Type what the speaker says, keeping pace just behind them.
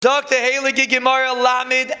Dr. Heilige Gemara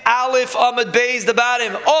Lamed Aleph Amud Beis the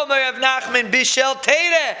bottom. Omer Rav Nachman Bishel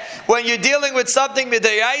Teire. When you're dealing with something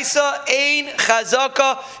Midiraisa, Ein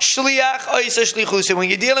Chazaka Shliach Oisa Shlichusay. When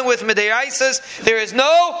you're dealing with Midiraisas, there is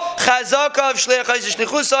no Chazaka of Shliach Oisa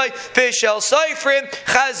Shlichusay. Bishel Seifrim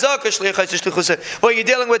Chazaka Shliach Oisa Shlichusay. When you're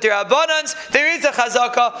dealing with the Rabbanans, there is a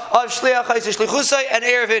Chazaka of Shliach Oisa Shlichusay, and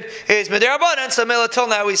Eruvin is Midirabanan. So till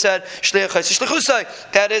now we said Shliach Oisa Shlichusay.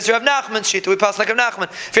 That is Rav Nachman's sheet. We pass like Rav Nachman.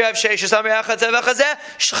 Whether it's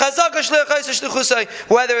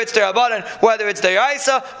the Rabbanan, whether it's the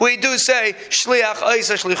Yaisa, we do say Shliach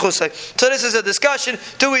Oisa Shlichusay. So this is a discussion.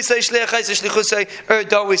 Do we say Shliach Oisa Shlichusay or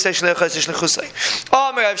don't we say Shliach Oisa Shlichusay?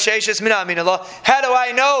 How do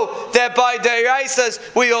I know that by the Yaisas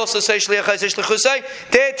we also say Shliach Oisa Shlichusay?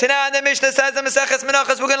 The Mishnah says the Maseches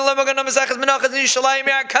Menachos. We're going to learn Maseches Menachos in Yerushalayim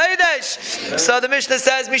Kodesh. So the Mishnah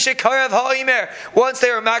says Mishakarav Ha'omer. Once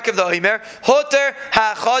they were Makav the Omer, Hoter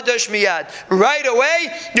Chadash miyad. Right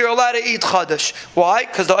away, you're allowed to eat chadash. Why?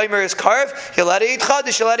 Because the omer is carved. You're allowed to eat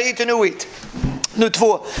chadash. You're allowed to eat the new wheat.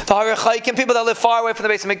 Nutvua. The Harachaikim, people that live far away from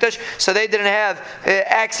the Beis Hamikdash, so they didn't have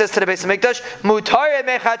access to the Beis Hamikdash. Mutare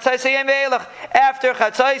mechatzais hayem ve'elach. After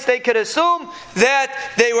chatzais, they could assume that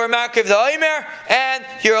they were makav the omer, and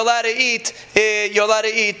you're allowed to eat. You're allowed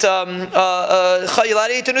to eat. You're allowed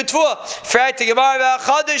to eat the nutvua. Frag to Gemara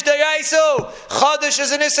chadash deraisa. Chadash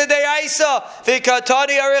is an issa deraisa.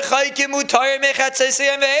 V'katani harachaikim mutare mechatzais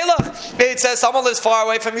hayem ve'elach. It says someone lives far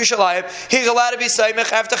away from Yerushalayim. He's allowed to be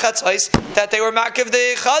saimech after chatzais that they were makav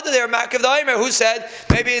the chad, they were makav the omer. Who said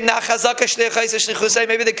maybe not chazaka shliach oisa shlichusay?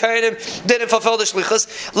 Maybe the kohanim didn't fulfill the shlichus.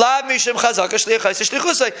 Lav mishum chazaka shliach oisa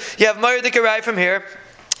shlichusay. You have Ma'ir Dikarai from here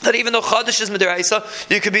that even though chadash is midiraisa,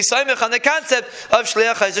 you could be saimech on the concept of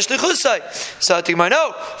shliach oisa shlichusay. So I think I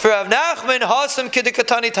know for Rav Nachman hasam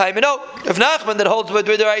kidikatani time. No, Rav Nachman that holds with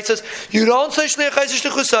midiraisas, you don't say shliach oisa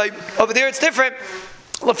shlichusay. Over there it's different.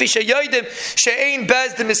 We know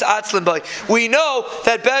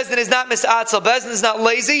that Bezdin is not misatzel. Bezdin is not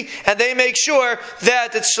lazy, and they make sure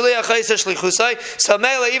that it's shliach oisa shlichusay. So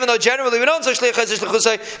mele, even though generally we don't say shliach oisa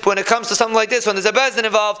shlichusay, but when it comes to something like this, when there's a Bezdin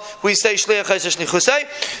involved, we say shliach oisa shlichusay.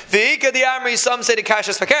 V'ika the Amri, some say the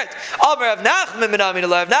kashas fakert. Amar Rav Nachman minami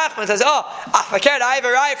Rav Nachman says, fakert, I have a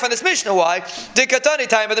raya from this Mishnah. Why? The katani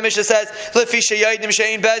time, but the Mishnah says lefisha yodim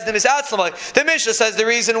she'ein Bezdin misatzel. The Mishnah says the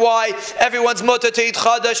reason why everyone's mutter to eat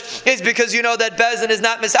chadash is because you know that Bezdin is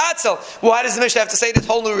not misatzel. Why does the Mishnah have to say this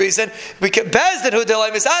whole new reason? Because Bezdin who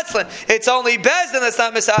delay misatzlin. It's only Bezdin that's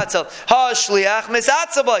not misatzel. Ha shliach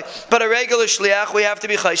misatzel boy. But a regular shliach we have to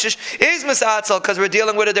be chayshish is misatzel because we're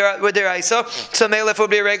dealing with their isa. So melef would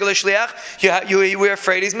be a regular shliach. We're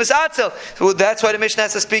afraid he's misatzel. So that's why the Mishnah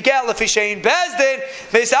has to speak out. Lefishein Bezdin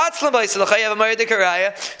misatzlin boy. So have a Ma'ir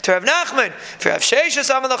Dikarai to Rav Nachman. For Rav Sheisha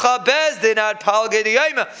Samalacha Bezdin ad palge the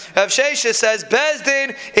yoma. Rav Sheisha says Bezdin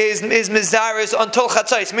is mizaris until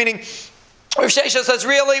chatzais, meaning Rav Sheisha says,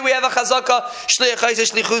 really, we have a chazaka shliach oisa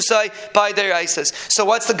shlichusay by their isis. So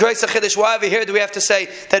what's the grace of chiddush? Why over here do we have to say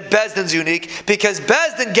that Bezdin's unique? Because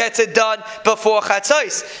Bezdin gets it done before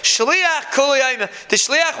chatzais. Shliach kuli yoma. The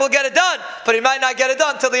shliach will get it done, but he might not get it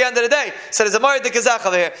done till the end of the day. So there's a Ma'ir Dikazach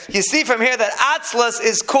over here. You see from here that atzlas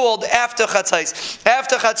is called after chatzais.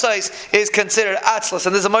 After chatzais is considered atzlas,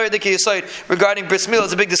 and there's a Ma'ir Dikazach regarding bris milah.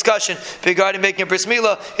 It's a big discussion regarding making a bris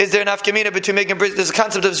milah. Is there an afkamina between making bris? There's a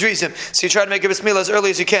concept of zrizim. So you try to make a bris milah as early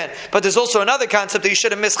as you can. But there's also another concept that you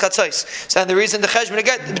shouldn't miss chatzais. So, and the reason the cheshbon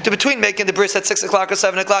get between making the bris at 6 o'clock or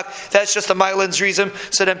 7 o'clock, that's just a milan's reason.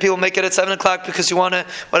 So then people make it at 7 o'clock because you want to,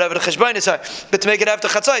 whatever the cheshbonis are. But to make it after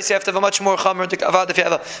chatzais, you have to have a much more chamer avad. If you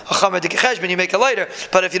have a chamer dik cheshbon, you make it later.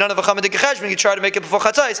 But if you don't have a chamer dik cheshbon, you try to make it before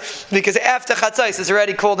chatzais, because after chatzais is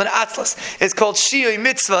already called an atzlas. It's called shiui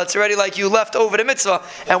mitzvah. It's already like you left over the mitzvah.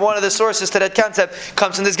 And one of the sources to that concept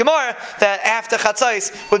comes in this Gemara that after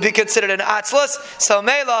chatzais would be considered an atzlas. So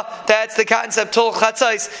Mela, that's the concept. Tul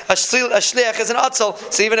chatzais, a shliach is an atzel.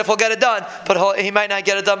 So even if we'll get it done, but he might not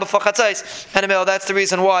get it done before chatzais. And Mela, that's the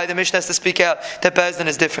reason why the Mishnah has to speak out that Bezdin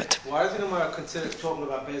is different. Why is the Gemara consider talking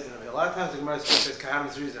about Bezdin? A lot of times the Gemara says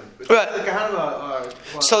Kahanim's reason. Right.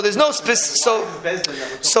 So there's no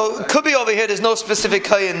specific. So it could be over here. There's no specific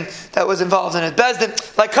kayin that was involved in it.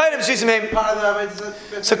 Bezdin, like Kainim's reason.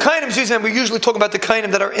 So Kainim's reason. We usually talk about the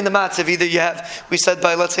Kainim that are in the matzav. Either you have, we said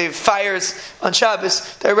by let's say fires on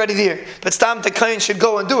Shabbos, they're already there. But Stam the Kain should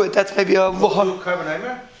go and do it. That's maybe a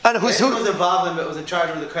loha. And who was involved in it was in charge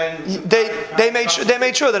of the Kain. They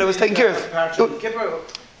made sure that it was taken care of.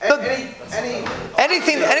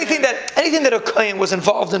 Anything that a kohen was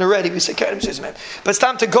involved in already, we say kohenim's yizman. But it's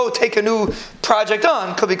time to go take a new project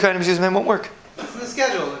on. Could be kohenim's yizman, won't work. It's in the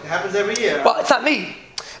schedule. It happens every year. Well, it's not me.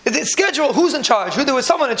 The schedule, who's in charge? There was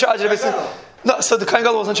someone in charge of the Beis. No, so the Kohen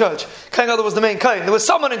Gadol was in charge. Kohen Gadol was the main Kohen. There was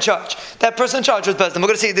someone in charge. That person in charge was Bezdin. We're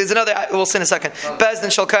going to see. There's another. We'll see in a second.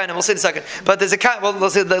 Bezdin shel Kohen. We'll see in a second. But there's a. Well,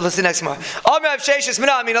 let's see next tomorrow. I'll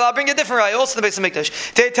bring a different raya. Also in the Beis Hamikdash.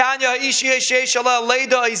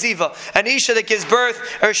 An isha that gives birth,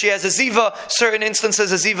 or she has a ziva. Certain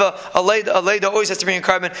instances, a ziva, a leda always has to bring a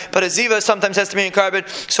carbon, but a ziva sometimes has to bring a carbon.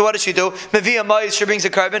 So what does she do? Mevia ma'is, she brings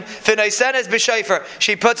a carbon. V'naisenes b'shayfer.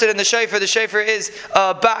 She puts it in the shayfer. The shayfer is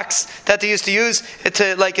backs that they used to use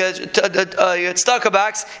to like a tzedakah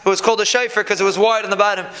box. It was called a shayfer because it was wide on the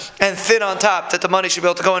bottom and thin on top, that the money should be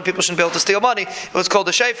able to go and people shouldn't be able to steal money. It was called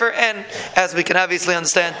a shayfer, and as we can obviously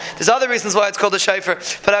understand, there's other reasons why it's called a shayfer.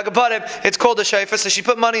 But Agapadim, it's called a shayfer. So she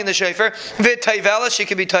put money in the shayfer. V'tayvela, she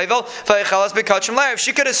could be tayvel. V'yichalas b'kachim layev.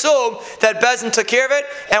 She could assume that Bezin took care of it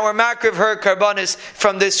and were makriv her karbanis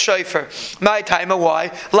from this shayfer. My time,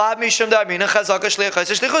 why? Lab mishum darmina chazaka shliach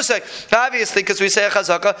chayse shlichusay. Obviously, because we say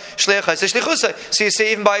chazaka shliach chayse shlichusay. So you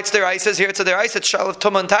see, even by it's their ices here, it's their ice. It's shalav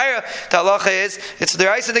tuman taira. The halacha is it's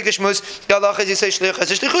their ice. The gishmus. The halacha is you say shliach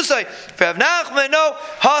chayse shlichusay. Rav Nachman, no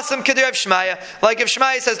hasam k'der Rav Shmaya. Like if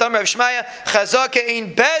Shmaya says, "Dam Rav Shmaya chazaka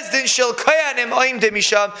ein bezdin shel koyanim oim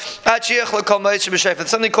demisham achiach lekol ma'is b'shayfer."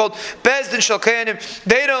 Something called bezdin shel koyanim.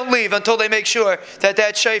 They don't leave until they make sure that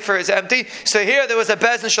shayfer is empty. So here there was a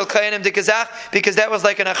bezdin shel koyanim de kazach, because that was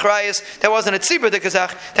like an achrayas. That wasn't a tzibur de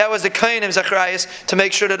kazach. That was the koyanim's achrayas to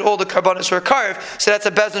make sure that all the karbanos were carved. So that's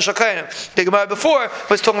a bezdin shel koyanim. The Gemara before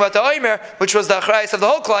was talking about the oimer, which was the achrayas of the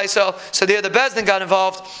whole klai. So there the bezdin got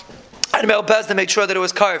involved. And Mel Bezdin made sure that it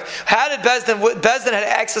was carved. How did Bezdin had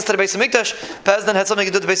access to the Beis Hamikdash? Bezdin had something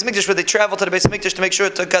to do with the Beis Hamikdash, where they traveled to the Beis Hamikdash to make sure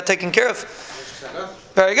it got taken care of.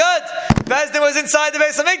 Very good. Bezdin was inside the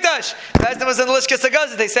Beis Hamikdash. Bezdin was in the Lishkas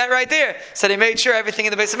HaGazit. They sat right there. So they made sure everything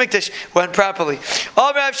in the Beis Hamikdash went properly.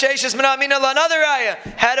 Another raya.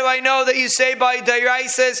 How do I know that you say by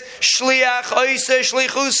Dairaises, Shliach, Oise,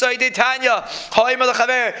 Shlichusai, Ditanya, Ha'im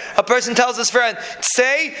al-Chaver? A person tells his friend,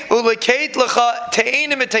 say, Ulekate lecha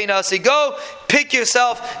te'enim eteinasi. Go, pick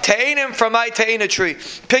yourself te'enim from my te'ena tree.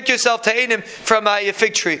 Pick yourself te'enim from my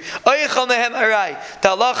fig tree. Oichal mehem arai. The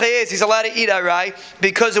halacha is, he's allowed to eat arai,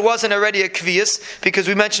 because it wasn't already a kviyas, because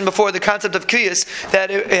we mentioned before the concept of kviyas, that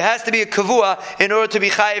it has to be a kavua in order to be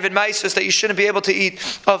chayiv in maisus, that you shouldn't be able to eat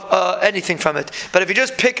of anything from it. But if you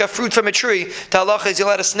just pick a fruit from a tree, the halacha is you'll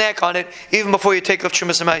let a snack on it even before you take off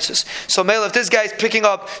trumas and maisus. So Mela, if this guy's picking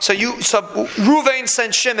up, so Ruvain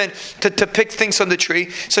sent Shimon to pick things from the tree,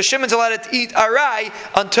 so Shimon's allowed to eat arai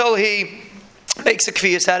until he makes a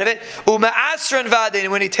kviyas out of it. U'ma'asran vadin.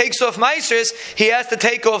 When he takes off maisers, he has to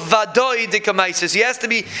take off vadoi dika maisers. He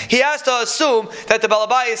has to assume that the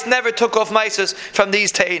balabayas never took off maisers from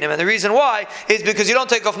these te'inim. And the reason why is because you don't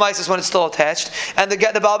take off maisers when it's still attached, and the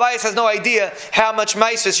balabayas has no idea how much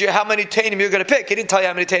maisers, how many te'inim you're going to pick. He didn't tell you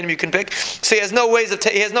how many te'inim you can pick, so he has no way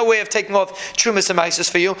of taking off trumas and maisers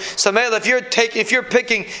for you. So Mela, if you're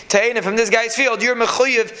picking te'inim from this guy's field, you're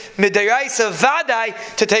mechuyev midiraisa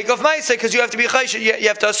vadai to take off maiser, because you have to be you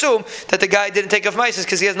have to assume that the guy didn't take off maises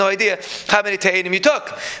because he has no idea how many te'inim you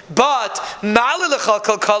took. But if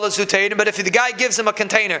the guy gives him a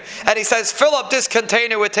container and he says, fill up this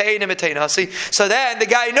container with te'inim eteinasi, so then the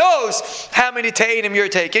guy knows how many te'inim you're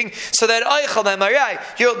taking. So then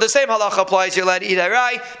the same halacha applies. You're allowed to eat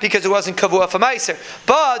arai because it wasn't kavua for maiser.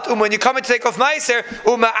 But when you come in to take off maiser,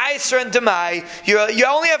 and demai, you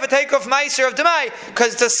only have to take off maiser of demai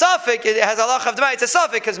because it's a suffix. It has halacha of demai. It's a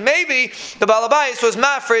suffix because maybe the Balabais was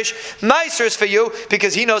mafresh maisers for you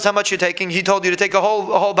because he knows how much you're taking. He told you to take a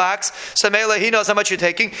whole box. So Mela, he knows how much you're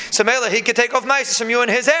taking. So Mela, he could take off maisers from you in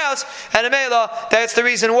his house. And Mela, that's the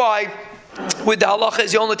reason why. With the halacha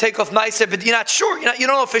is you only take off meiser, but you're not sure. You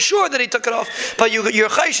don't know for sure that he took it off, but you're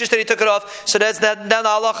chayshish that he took it off. So then the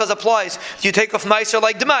halacha applies. You take off meiser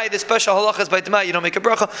like demai. The special halacha is by demai. You don't make a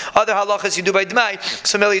bracha. Other halachas you do by demai.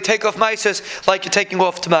 So merely you take off meisers like you're taking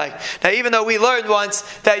off demai. Now, even though we learned once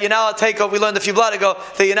that you're not allowed to take off, we learned a few blood ago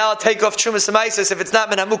that you're not allowed to take off trumas and meisers if it's not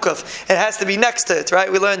menamukav. It has to be next to it, right?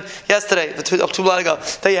 We learned yesterday, two blood ago,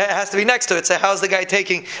 that it has to be next to it. So how's the guy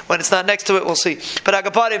taking when it's not next to it? We'll see. But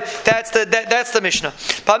agapadim, that's the Mishnah.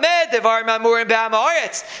 This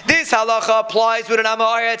halacha applies with an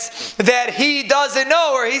Amaretz that he doesn't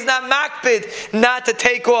know, or he's not makbid not to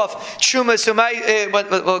take off Truma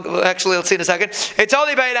Sumai. Actually, let's see in a second. It's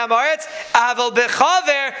only by an Amaretz. Aval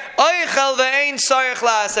bechaver oichel ve'ein sarich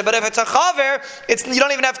la'aseh. But if it's a chaver, you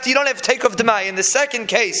don't have to take off demai. In the second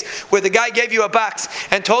case, where the guy gave you a box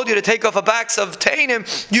and told you to take off a box of teinim,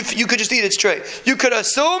 you could just eat it straight. You could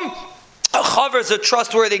assume a chaver is a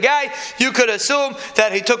trustworthy guy, you could assume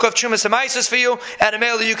that he took off Trumas and Maisus for you, and a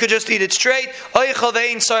male you could just eat it straight. That's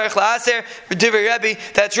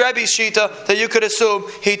Rebbe's shita, that you could assume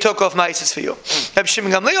he took off Maisus for you. Reb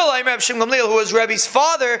Shimon Gamliel, who was Rebbe's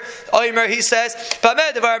father, he says,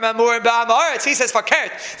 he says,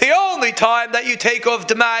 the only time that you take off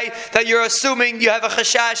Demai, that you're assuming you have a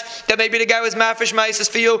chashash, that maybe the guy was mafresh Maisus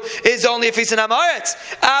for you, is only if he's an Amaretz.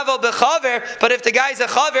 But if the guy's a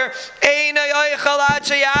chaver,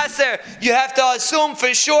 you have to assume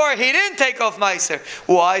for sure he didn't take off Meiser.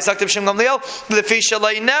 Why? A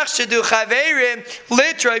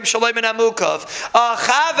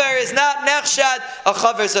chaver is not nechshad. A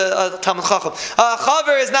chaver is a Talmud Chacham. A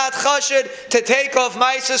chaver is not chashid to take off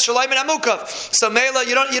Meiser Shalom and Amukav. So Mela,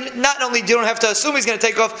 you not only don't have to assume he's going to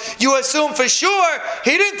take off, you assume for sure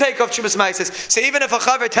he didn't take off Chumas Meiser. So even if a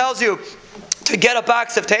chaver tells you to get a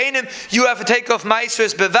box of Ta'anim, you have to take off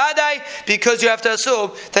Maisrus Bevadai, because you have to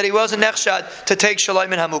assume that he wasn't Nechshad to take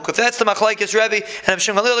Shalom and Hamukov. That's the Machlaikis Rebbe, and I'm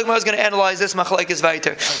sure Malil is going to analyze this Machlaikis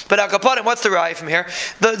Vaiter. But Akapadim, what's the Rai from here?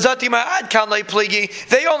 The Zatimar Ad Kanlai Pligi,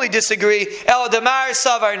 they only disagree. El Damar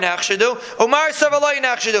Savar Nechshadu, Umar Savar Loi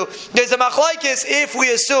Nechshadu. There's a Machlaikis if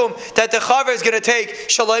we assume that the Chaver is going to take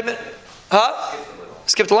Shalom and...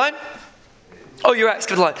 Skip the line? Oh, you're right.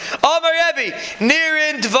 Skip the line. Amar Rebbe,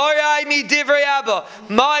 Nirin Dvarai mi Divrei Abba.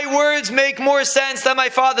 My words make more sense than my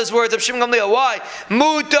father's words. Of Shimon Gamliel. Why?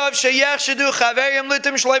 Mutav sheyechshadu chaverim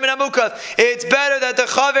litim shleim and amukav. It's better that the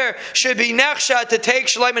chaver should be nechshad to take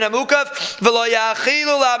shleim and amukav. V'lo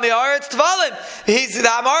yachilu la'amiaretz tvalim. The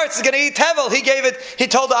Amaretz is going to eat tevel. He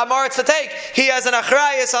told the Amaretz to take. He has an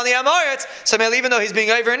achrayas on the Amaretz. So even though he's being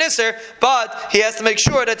over an Isser, but he has to make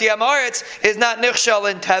sure that the Amaretz is not nechshal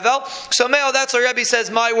in tevel. So that's what Rebbe says,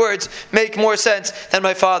 my words make more sense than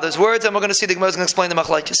my father's words, and we're going to see the Gemara is going to explain the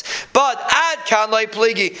Machlaikis. But ad kanlai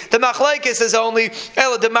pligi, the Machlaikis is only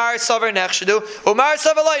el demar savar nechshadu, umar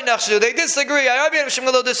savar loi nechshadu. They disagree. Rabbi and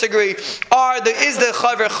Shimon disagree. Is the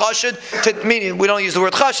chaver chashid? Meaning we don't use the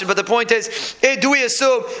word chashid, but the point is, do we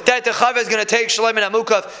assume that the chaver is going to take shalom and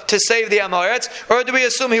amukav to save the Amaretz, or do we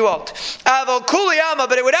assume he won't? Aval kuli ama,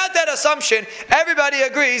 but without that assumption, everybody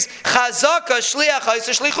agrees chazaka shliach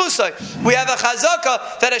ha'isa shlichusai. We have a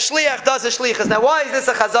chazaka that a shliach does a shlichus. Now, why is this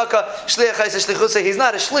a chazaka shliach ha'isa shlichusai? He's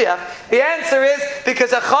not a shliach. The answer is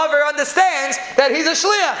because a chaver understands that he's a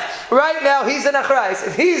shliach. Right now, he's an achrayis.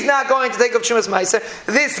 If he's not going to take up Shumas Meiser,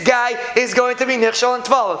 this guy is going to be nichshol and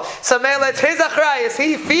tvalim. So, Mela, it's his achrayis.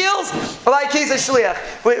 He feels like he's a shliach.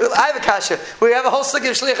 I have a kasha. We have a whole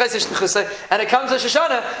sugya of shliach ha'isa shlichusai, and it comes to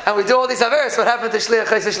Shoshana, and we do all these averos. What happened to shliach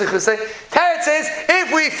ha'isa shlichusai? Teretz says,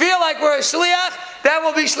 if we feel like we're a shliach, then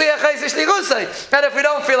we'll be shliach ha'isa shlichusai. And if we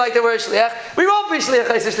don't feel like that we're a shliach, we won't be shliach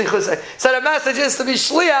ha'isa shlichusai. So the message is to be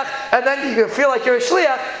shliach, and then you can feel like you're a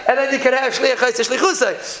shliach, and then you can have shliach ha'isa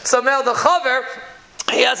shlichusai. So Mel the chaver,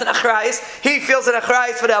 he has an achrayis. He feels an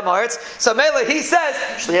achrayis for the Amaretz. So Mele, he says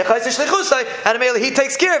shliach ha'isa shlichusai, and Mele, he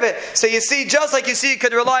takes care of it. So you see, just like you see, you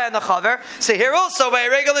could rely on the chaver. So here also, by a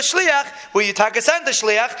regular shliach, where you take a cent to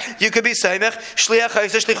shliach, you could be seimech shliach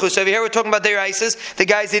ha'isa shlichusai. Here we're talking about their isis. The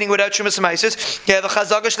guy's eating without shumas meises. You have a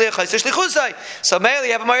chazaka shliach ha'isa shlichusai. So Mele,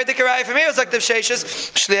 you have a Marid Dikarai from here. It's like the Sheshes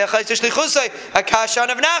shliach ha'isa shlichusai. A kashan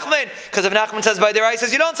of Nachman, because if Nachman says by their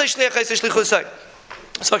isis, you don't say shliach ha'isa shlichusai.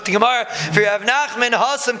 So the Gemara, if you have Nachman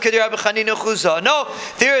Hasam Kedir Rabbi Chanina Chuzah. No,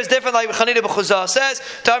 there is different. Like Chanina B'Chuzah says,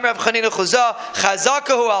 Tam Rabbi Chanina Chuzah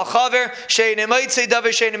Chazakahu al Chaver Sheini Meitzei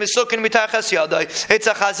Davar Sheini Misukin Mitachas Yadai. It's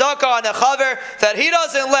a chazaka on a Chaver that he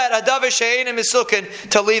doesn't let a Davar Sheini Misukin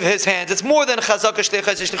to leave his hands. It's more than chazaka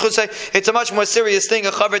shlichusai. It's a much more serious thing.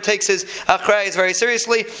 A Chaver takes his achrayis very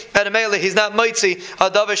seriously, and a Mele he's not Meitzei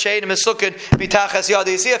a Davar Sheini Misukin Mitachas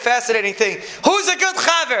Yadai. You see a fascinating thing. Who's a good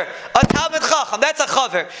Chaver? A Talmud Chacham. That's a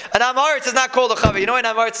Chaver. An Amaretz is not called a Chaver. You know why an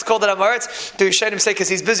Amaretz is called an Amaretz? Do Yishayim say because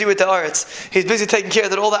he's busy with the Aretz. He's busy taking care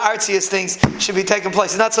that all the artsiest things should be taking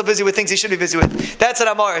place. He's not so busy with things he should be busy with. That's an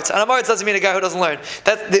Amaretz. An Amaretz doesn't mean a guy who doesn't learn.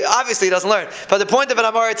 Obviously he doesn't learn. But the point of an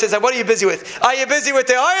Amaretz is that what are you busy with? Are you busy with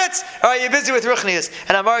the Aretz or are you busy with Ruchnias?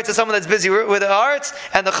 An Amaretz is someone that's busy with the Aretz,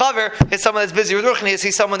 and the Chaver is someone that's busy with Ruchnias.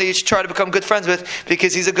 He's someone that you should try to become good friends with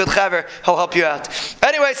because he's a good Chaver. He'll help you out.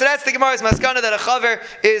 Anyway, so that's the Gemara's maskana that a Chaver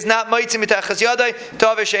is not Meitzim Mitachas Yadai. And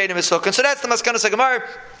so that's the Maskanas Gemara.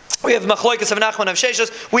 We have Machloikas of Nachman of Sheshes.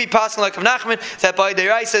 We pass like of Nachman that by the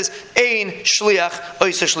Rai says Ein Shliach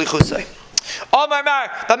Oisa Shlichusai. Omar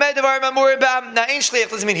Mar, Bamed Devar Mamurim Ba'am. Now, Ein Shliach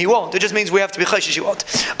doesn't mean he won't. It just means we have to be chayshish he won't.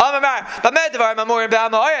 Omar Mar, Bamed Devar Mamurim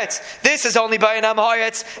Ba'am Haaretz. This is only by an Am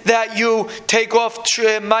Haaretz that you take off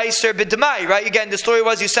Meiser B'Demai, right? Again, the story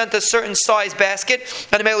was you sent a certain size basket,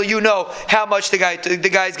 and Amela, you know how much the guy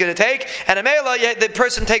is going to take, and Amela, the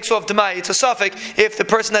person takes off Demai. It's a suffix if the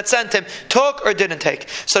person that sent him took or didn't take.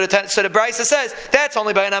 So the Brisa says that's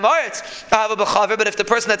only by an Am Haaretz. But if the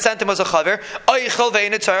person that sent him was a chaver,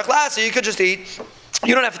 so you could just eat.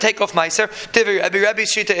 You don't have to take off Meiser.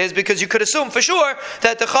 Rabbi's Shita is because you could assume for sure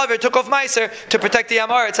that the Chaver took off Meiser to protect the Am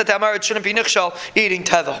Haaretz, that the Am Haaretz shouldn't be Nichshal eating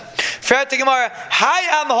Tevel. Fret the Gemara,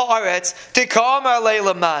 Hi Am Haaretz, Tika'amar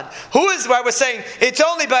Leila Man. Who is why we're saying it's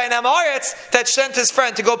only by an Am Haaretz that sent his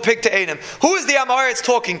friend to go pick Te'enim? Who is the Am Haaretz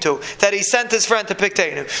talking to that he sent his friend to pick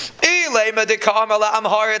Te'enim?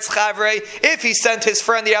 If he sent his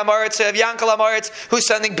friend the Am Haaretz, Yankel Am Haaretz, who's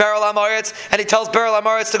sending Beryl Am Haaretz, and he tells Beryl Am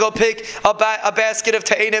Haaretz to go pick a basket of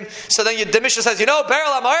Te'enim, so then the Mishnah says, Beryl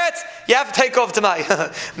Am Haaretz, you have to take off Demai.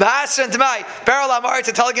 Master and Demai, Beryl Am Haaretz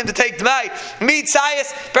are telling him to take Demai. Meet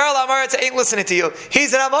Sayas, Beryl Am Haaretz ain't listening to you.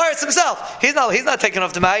 He's an Am Haaretz himself. He's not taking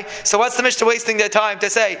off Demai. So what's the Mishnah wasting their time to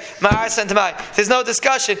say, Master and Demai? There's no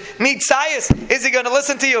discussion. Meet Sayas, is he going to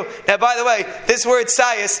listen to you? Now, by the way, this word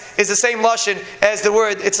Sayas is the same lashon as the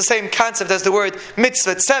word, it's the same concept as the word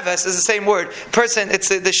mitzvah. Tseves is the same word. Person, it's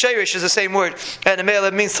the sherish is the same word. And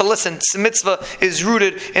it means to listen. Mitzvah is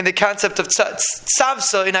rooted in the concept of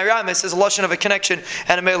tzavsa in Aramis is a lashon of a connection,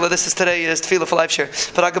 and a mela. This is today is tefillah for life share.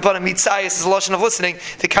 But Agapana mitzayis is a lashon of listening.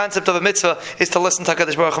 The concept of a mitzvah is to listen to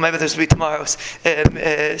Hakadosh Baruch Hu. Maybe this will be tomorrow's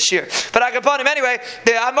shir. But Agapanim anyway,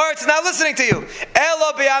 the Am Haaretz is not listening to you.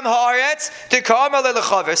 Elo be'am haaretz deka'amar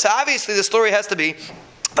le'lechaver. So obviously the story has to be.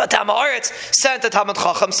 But Am Haaretz sent a Talmid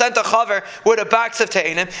Chacham, sent a Chaver with a box of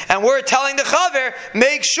Te'enim, and we're telling the Chaver,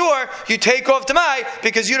 make sure you take off Demai,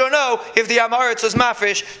 because you don't know if the Am Haaretz was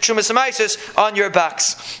mafresh, Trumas Amaisis, on your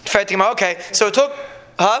box. Okay, so it took,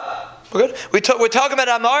 We're good. We're talking about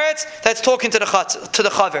Am Haaretz that's talking to the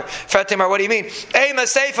Chaver. Fatimar, what do you mean? Ema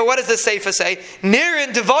Seifa. What does the Seifa say?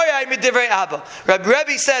 Nirin Devorai Midivrei Abba.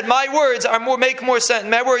 Rebbe said, my words make more sense.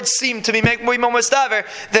 My words seem to be make more mustaver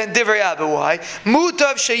than Divrei Abba. Why?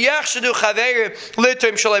 Mutav sheyachshadu chaverim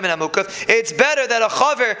litoim shalayim and hamukav. It's better that a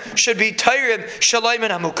Chaver should be tayrim shalayim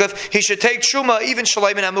and hamukav. He should take truma even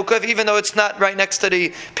shalayim and hamukav, even though it's not right next to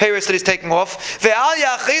the peiros that he's taking off. Ve'al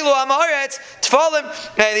yachilu Am Haaretz tfalim.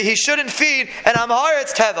 He shouldn't feed an Am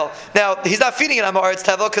Haaretz tevel. Now, he's not feeding an Am Haaretz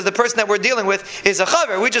tevel because the person that we're dealing with is a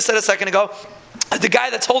chaver. We just said a second ago, the guy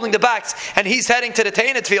that's holding the box and he's heading to the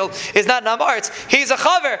Ta'init field is not an Am Haaretz. He's a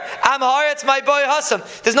chaver. Am Haaretz, my boy Hassam.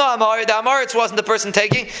 There's no Am Haaretz. The Am Haaretz wasn't the person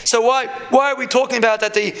taking. So why are we talking about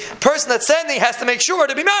that the person that's sending has to make sure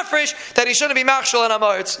to be mafresh that he shouldn't be machshel an Am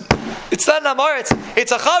Haaretz? It's not an Am Haaretz.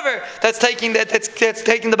 It's a chaver that's taking that's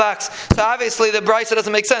taking the box. So obviously the brisa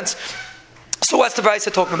doesn't make sense. So what's the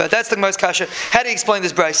brisa talking about? That's the Gemara's kasha. How do you explain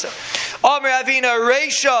this brisa? Amr Avina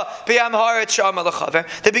Reisha be'am haaretz shama l'chaver.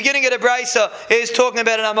 The beginning of the brisa is talking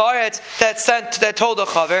about an Am Haaretz that told the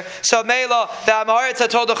chaver. So Mela, the Am Haaretz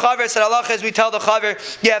that told the chaver said, Allah, as we tell the chaver,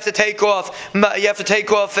 you have to take off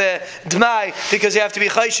dmai because you have to be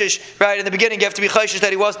chayshish. Right in the beginning, you have to be chayshish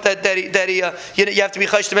that he was you have to be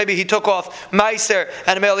chayshish. Maybe he took off meiser,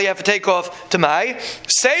 and Mela you have to take off dmai.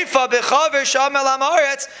 Seifa bechaver shama Am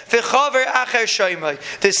Haaretz v'chaver acher.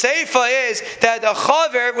 The Seifa is that a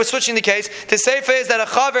Chaver, we're switching the case, the Seifa is that a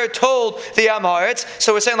Chaver told the Am Haaretz.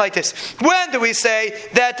 So we're saying like this. When do we say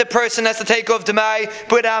that the person has to take off Demai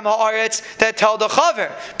with Am Haaretz that told the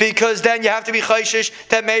Chaver? Because then you have to be chayshish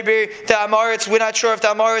that maybe the Am Haaretz, we're not sure if the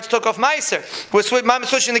Am Haaretz took off Meiser. I'm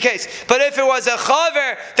switching the case. But if it was a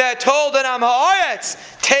Chaver that told an Am Haaretz,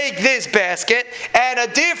 take this basket, and a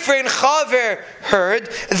different Chaver heard,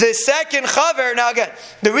 the second Chaver, now again,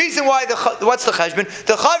 the reason why what's the cheshbon?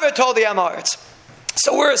 The chaver told the Am Haaretz.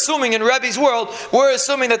 So we're assuming in Rebbe's world, we're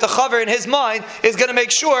assuming that the chaver in his mind is going to make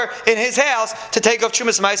sure in his house to take off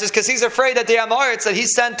Trumas Meises because he's afraid that the Am Haaretz that he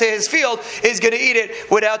sent to his field is going to eat it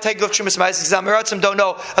without taking off Trumas Meises because Am Haaretzim don't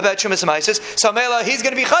know about Trumas Meises. So Mela, he's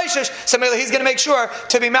going to be chayshish. So Mela, he's going to make sure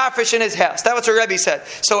to be mafresh in his house. That's what Rebbe said.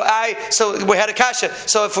 So we had a kasha.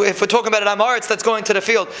 So if we're talking about an Am Haaretz that's going to the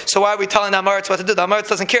field, so why are we telling the Am Haaretz what to do? The Am Haaretz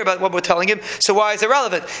doesn't care about what we're telling him. So why is it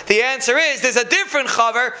relevant? The answer is there's a different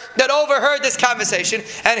chaver that overheard this conversation.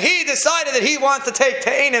 conversation, and he decided that he wants to take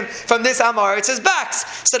Te'enim from this Amorit's backs.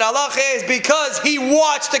 So the halacha is because he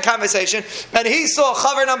watched the conversation, and he saw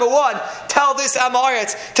Chaver number one tell this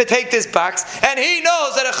Amoritz to take this backs, and he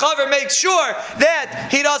knows that a Chaver makes sure that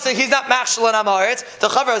he's not mashal on Amoritz. The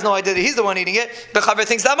Chaver has no idea that he's the one eating it. The Chaver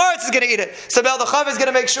thinks the Amoritz is going to eat it. So now the Chaver is going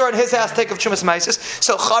to make sure in his house to take of Chumas Maisis.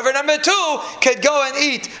 So Chaver number two could go and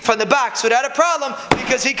eat from the backs without a problem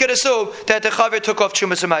because he could assume that the Chaver took off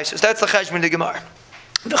Chumas Maisis. That's the Cheshbon of the Gemara.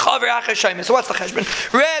 The Chaver Acher Shaimis. So what's the Cheshbon?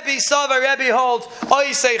 Rabbi Sava, Rabbi holds,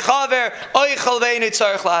 Oy say Chaver, Oy Chalveini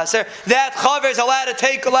Tzarech La'aser. That Chaver is allowed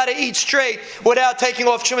to eat straight without taking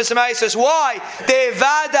off Chumas Maisis. Why?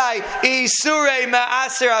 Devadai Isurei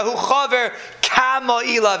Ma'aser Ahu Chaver Kama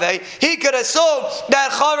Ilave. He could assume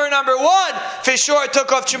that Chaver number one for sure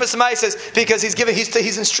took off Chumas Maisis because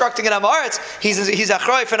he's instructing an Amoritz. He's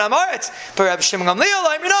achroi for an Amoritz. But Rabbi Shimon Gamliel,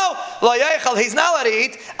 let me know. Lo Yechal, he's not allowed to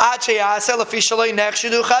eat. Ache Yasel Afishaloi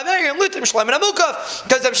Nechshidu Chaverim Lutim Shleimin Amukov.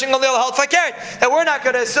 Because Rabbi Shimon Gamliel held fakert that we're not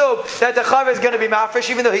going to assume that the Chaver is going to be mafresh,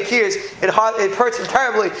 even though he cares. It hurts him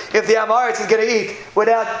terribly if the Amoritz is going to eat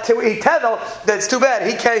without to eat tevel. That's too bad.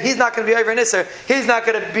 He's not going to be over Nisser. He's not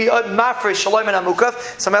going to be mafresh Shleimin Amukov.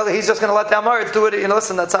 So he's just going to let the Amoritz do it.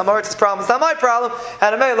 Listen, that's Amoritz's problem. It's not my problem.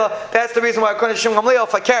 And that's the reason why according to Shimon Gamliel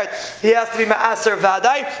fakert he has to be ma'aser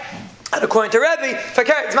vadai. And according to Rebbe,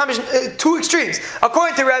 it's two extremes.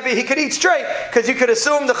 According to Rebbe, he could eat straight because you could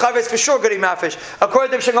assume the chaver is for sure getting mafish.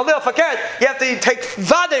 According to Shimon Gamliel, you have to take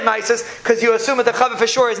vade maises because you assume that the chaver for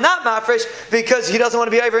sure is not mafish because he doesn't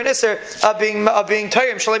want to be over an isser of being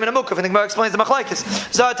tayrim shalim and amukaf. And the Gemara explains the machlekes.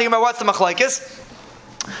 So I think about what's the machlekes.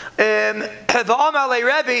 It's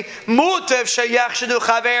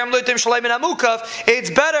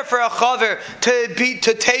better for a chaver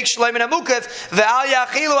to take shleim and amukaf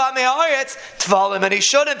and he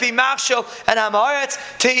shouldn't be machshel and amaretz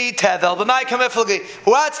to eat tevel. But my kamiflagi,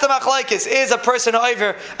 what's the machlekes? Is a person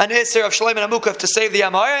over an iser of shleim and amukaf to save the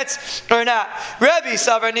amaretz or not? Rabbi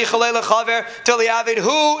savar nichalela chaver tiliavid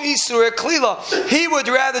hu isur klila. He would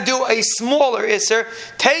rather do a smaller iser.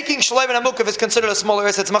 Taking shleim and amukaf is considered a smaller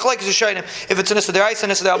iser. It's machlekes Yishayim if it's an iser deraisa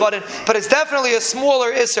and iser derabbanan, but it's definitely a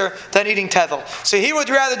smaller iser than eating tevel. So he would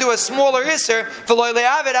rather do a smaller iser. V'loy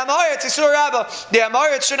le'avid amaretz isur rabba. The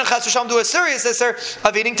amaretz shouldn't chas v'sham do a serious iser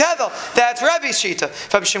of eating tevel. That's Rabbi's shita.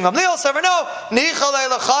 From Shimon Gamliel, so no. Nichalei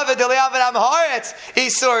lechavid deliavid amaretz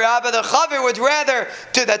isur rabba. The chaver would rather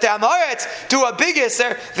do that. The amaretz do a big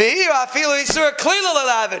iser. V'hiyu afilu isur klila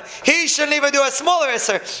le'avid. He shouldn't even do a smaller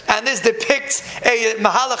iser. And this depicts a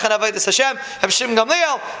mahalach and avodas Hashem. From Shimon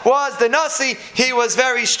Gamliel was the nasi. He was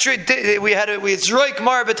very strict. We zroik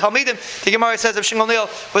mar b'talmidim. The Gemara says of Shimon Gamliel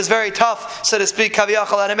was very tough, so to speak.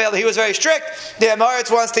 Kaviyachal and Amel. He was very strict. The amaretz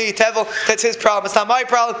wants to eat tevel. That's his problem. It's not my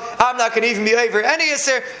problem. I'm not going to even be over any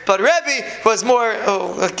iser. But Rebbe was more.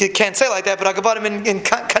 Can't say like that. But Agabanim in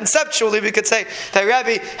conceptually we could say that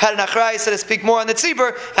Rebbe had an achrai, so to speak, more on the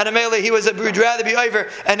tzibur, and Amel he would rather be over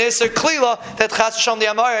an iser klila that chas v'sham the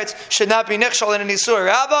amaretz should not be nichshal in an isur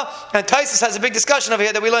rabba. And Taisus has a big discussion over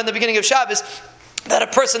here that we learned in the beginning of Shabbos, that a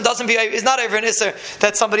person is not over an isser,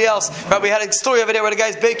 that's somebody else. Right? We had a story over there where the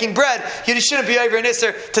guy's baking bread. You shouldn't be over an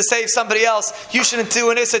isser to save somebody else. You shouldn't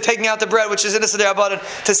do an isser taking out the bread, which is an isser derabbanan,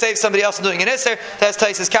 to save somebody else from doing an isser. That's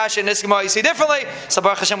Taisus Kasha. In this Gemara you see differently. So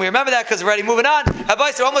Baruch Hashem we remember that because we're already moving on.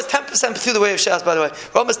 Abayis, we're almost 10% through the way of Shas, by the way.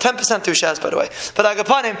 We're almost 10% through Shas, by the way. But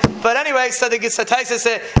Agapanim. But anyway, so Taisus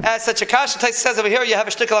as such a Kasha. Taisus says over here you have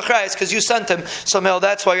a shtickle achrayis because you sent him. So Mel,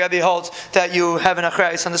 that's why Rabbi holds that you have an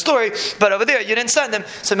achrayis on the story. But over there you didn't send him.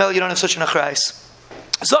 So Mel, you don't have such an achrayis.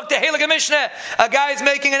 Zok the Heilige Mishnah. A guy is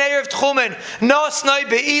making an erev tchumen. Nosnai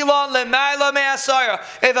be'ilan lemayla me'asara.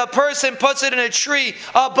 If a person puts it in a tree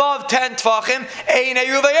above 10 tvachim, ein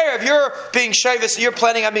eruv erev. You're being shavis. You're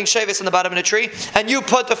planning on being shavis in the bottom of the tree, and you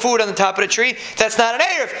put the food on the top of the tree. That's not an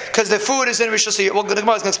erev because the food is in Rosh Hashanah. Well, the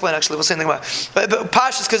Gemara is going to explain. Actually, we'll see in the Gemara. But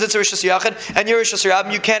Pashas because it's a Rosh Hashanah and you're Rosh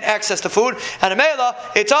Hashanah, you can't access the food. And a meila,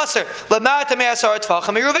 it's aser lemata me'asara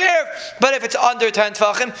tvachim eruv erev. But if it's under 10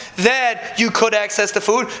 tvachim, then you could access the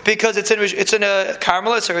food because it's in a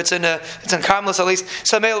Carmelis or it's in Carmelis at least.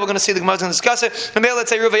 So Mele, we're going to see the Gemara is going to discuss it. Mele, let's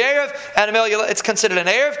say Ruva Erev, and Mele, it's considered an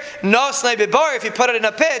Erev. Nosnei Bibar, if you put it in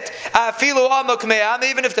a pit, Afilu Amok Me'am,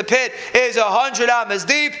 even if the pit is 100 amas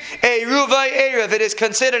deep, a Ruva Erev, it is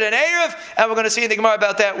considered an Erev, and we're going to see in the Gemara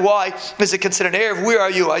about that. Why is it considered an Erev? Where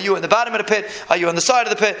are you? Are you in the bottom of the pit? Are you on the side of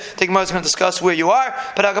the pit? The Gemara is going to discuss where you are,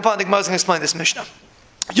 but Agapan, the Gemara is going to explain this Mishnah.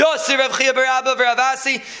 Yosef Rav Chia bar Abba Rav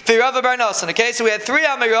Asi v'Rav bar Nasan. Okay, so we had three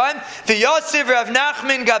Amirim. The Yosef Rav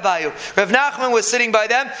Nachman Gabayu. Rav Nachman was sitting by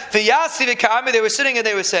them. The Yasi v'Karmi, they were sitting and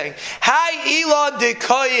they were saying, Hi Elon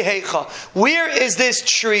dekoy heicha. Where is this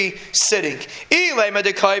tree sitting? Ilema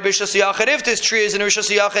dekoy b'shas yachid. If this tree is in Rishas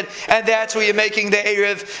Yachid, and that's where you're making the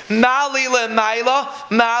Erev, Mali lemayla,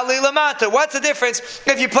 Mali lemata. What's the difference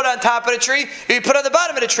if you put on top of the tree, or you put on the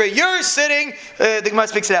bottom of the tree? You're sitting. The Gemara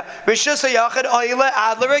speaks it out. Rishas Yachid oile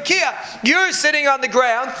ad. You're sitting on the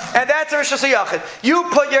ground, and that's a Rishas Yachid. You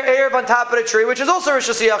put your Erev on top of the tree, which is also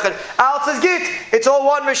Rishas Yachid. Al says Git. It's all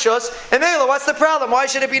one Rishus. And Mela, what's the problem? Why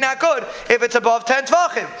should it be not good if it's above 10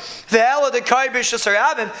 Tvachim? The Ela the Kai Rishus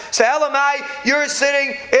Rabim. So Elamai, you're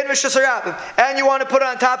sitting in Rishus Rabim, and you want to put it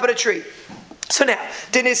on top of the tree. So now,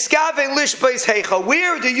 where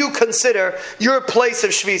do you consider your place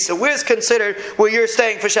of Shvisa? Where's considered where you're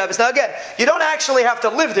staying for Shabbos? Now again, you don't actually have to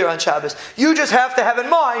live there on Shabbos. You just have to have in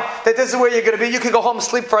mind that this is where you're going to be. You could go home,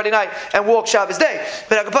 sleep Friday night, and walk Shabbos day.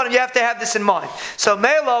 But you have to have this in mind. So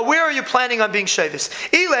Mela, where are you planning on being Shabbos?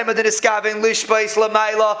 If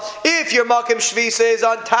your Makim Shvisa is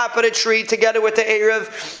on top of the tree together with the Erev,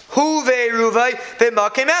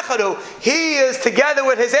 he is together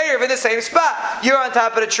with his Erev in the same spot. You're on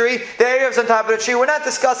top of the tree, the Erev's on top of the tree. We're not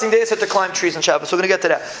discussing the Isser to climb trees on Shabbos, so we're going to get to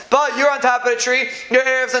that. But you're on top of the tree, your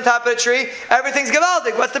Erev's on top of the tree, everything's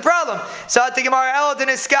Gevaldik. What's the problem?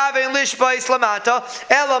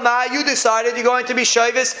 You decided you're going to be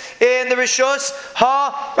Shavis in the Rishus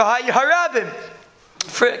Harabim.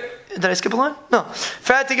 Frick. Did I skip a line? No.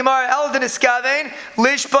 You're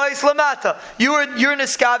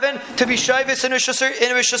niskaven to be shavis in Rishus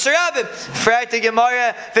Rabim.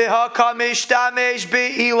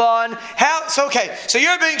 How? So okay. So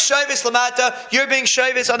you're being shavis lamata. You're being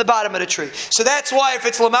shavis on the bottom of the tree. So that's why if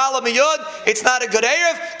it's lamala miyud, it's not a good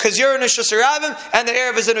erev because you're in Rishus Rabim and the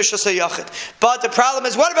erev is in Rishus Yachid. But the problem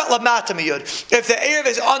is, what about lamata miyud? If the erev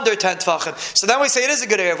is under 10 tefachim, so then we say it is a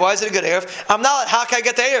good erev. Why is it a good erev? I'm not. How can I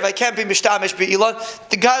get the erev? I can't be mishtamish be'ilan.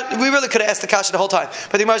 The guy, we really could have asked the kasha the whole time,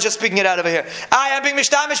 but the Gemara is just speaking it out over here. I am being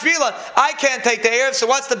mishtamish be'ilan. I can't take the erev. So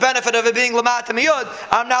what's the benefit of it being lamata miyud?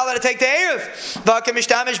 I'm not allowed to take the erev. V'akem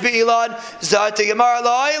mishtamish be'ilan zati Gemara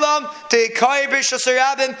la'olam te'kai b'shus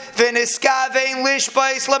rabim v'niskavein lish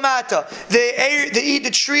b'is lamata.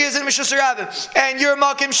 The tree is in Rishus Rabim, and your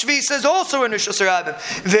makim shvisa is also in Rishus Rabim.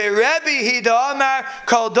 V'Rebbe hida amar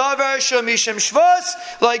kol davar shemishim shvus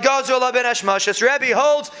like gazu la ben hashmashis. Rebbe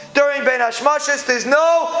holds during ben hashmashis there's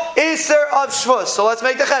no iser of shvus. So let's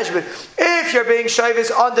make the cheshbon. If you're being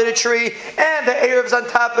shavis under the tree and the erev's on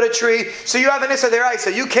top of the tree, so you have an iser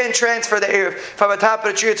deraisa. You can't transfer the erev from the top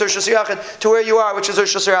of the tree to Rishus Yachid to where you are, which is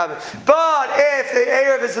Rishus Rabim. But if the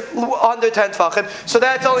erev is under 10 tefachim, so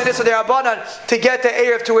that's only iser derabanan to get the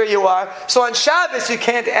erev to where you are. So on Shabbos you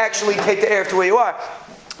can't actually take the erev to where you are.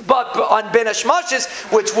 But on Ben Hashmashis,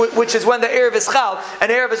 which is when the Erev is Chal,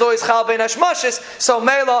 and Erev is always Chal Ben Hashmashis, so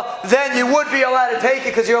Mela, then you would be allowed to take it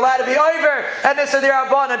because you're allowed to be over, and this is the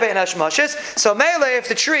Rabban and Ben Hashmashis. So Mela, if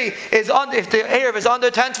the tree is on, if the Erev is under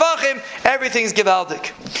 10 Tvachim, everything's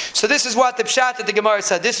Givaldik. So this is what the Pshat that the Gemara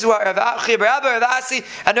said. This is what Rav Chia bar Abba, Rav Asi,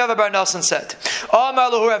 and Rav bar Nasan said. Amar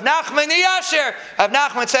lahu Rav Nachman Yasher. Rav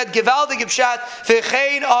Nachman said Givaldik Pshat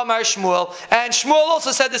v'chein Amar Shmuel, and Shmuel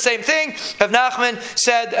also said the same thing. Rav Nachman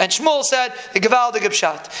said. And Shmuel said the Gevaldig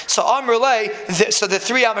Pshat. So Amrulay, so the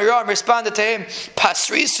three Amiram responded to him,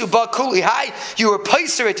 Pasrisu Bakuli, hi, you were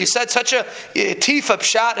paiserit, you said such a tifa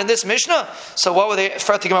Pshat in this Mishnah. So what were they?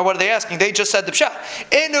 What are they asking? They just said the Pshat.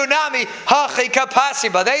 Inunami hachika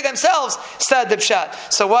pasiba. They themselves said the Pshat.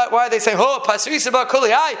 So why are they saying, oh Pasrisu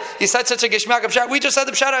Bakuli, hi, you said such a geshmak Pshat? We just said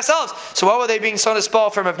the Pshat ourselves. So what were they being so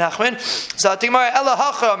nispal from Rav Nachman?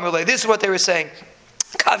 This is what they were saying.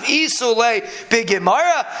 Kav Isule big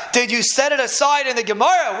Gemara. Did you set it aside in the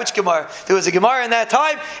Gemara? Which Gemara? There was a Gemara in that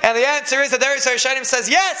time, and the answer is that the Eretz Rishonim says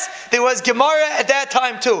yes, there was Gemara at that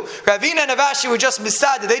time too. Ravina and Avashi were just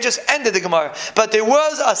misad; they just ended the Gemara. But there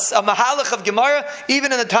was a mahalach of Gemara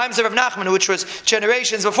even in the times of Rav Nachman, which was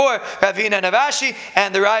generations before Ravina and Avashi,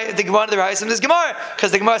 and the one of the Raisim is Gemara,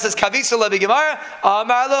 because the Gemara says Kav Isule big Gemara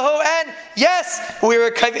Amar lahu, and yes,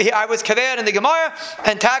 I was kaver in the Gemara,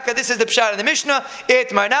 and Taka. This is the Pshat in the Mishnah. We're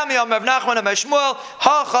talking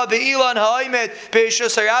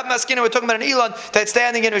about an Elon that's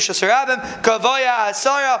standing in Rishus Rabim.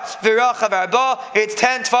 It's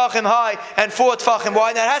 10 tefachim high and 4 tefachim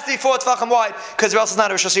wide. Now it has to be 4 tefachim wide because else it's not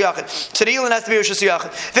a Rishus Yachid. So the Elon has to be Rishus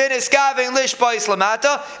Yachid.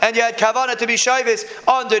 And you had Kavanah to be Shavis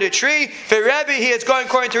under the tree. For Rebbe, he is going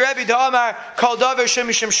according to Rebbe the Amar Kol Davar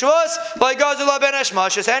Shemishim Shvus like Gazula ben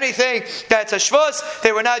Hashmashis. Anything that's a Shvus,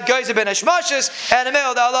 they were not Gazer ben Hashmashis, and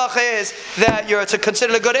And the halacha is that you're to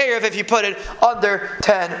consider a good Erev if you put it under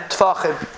 10 tefachim.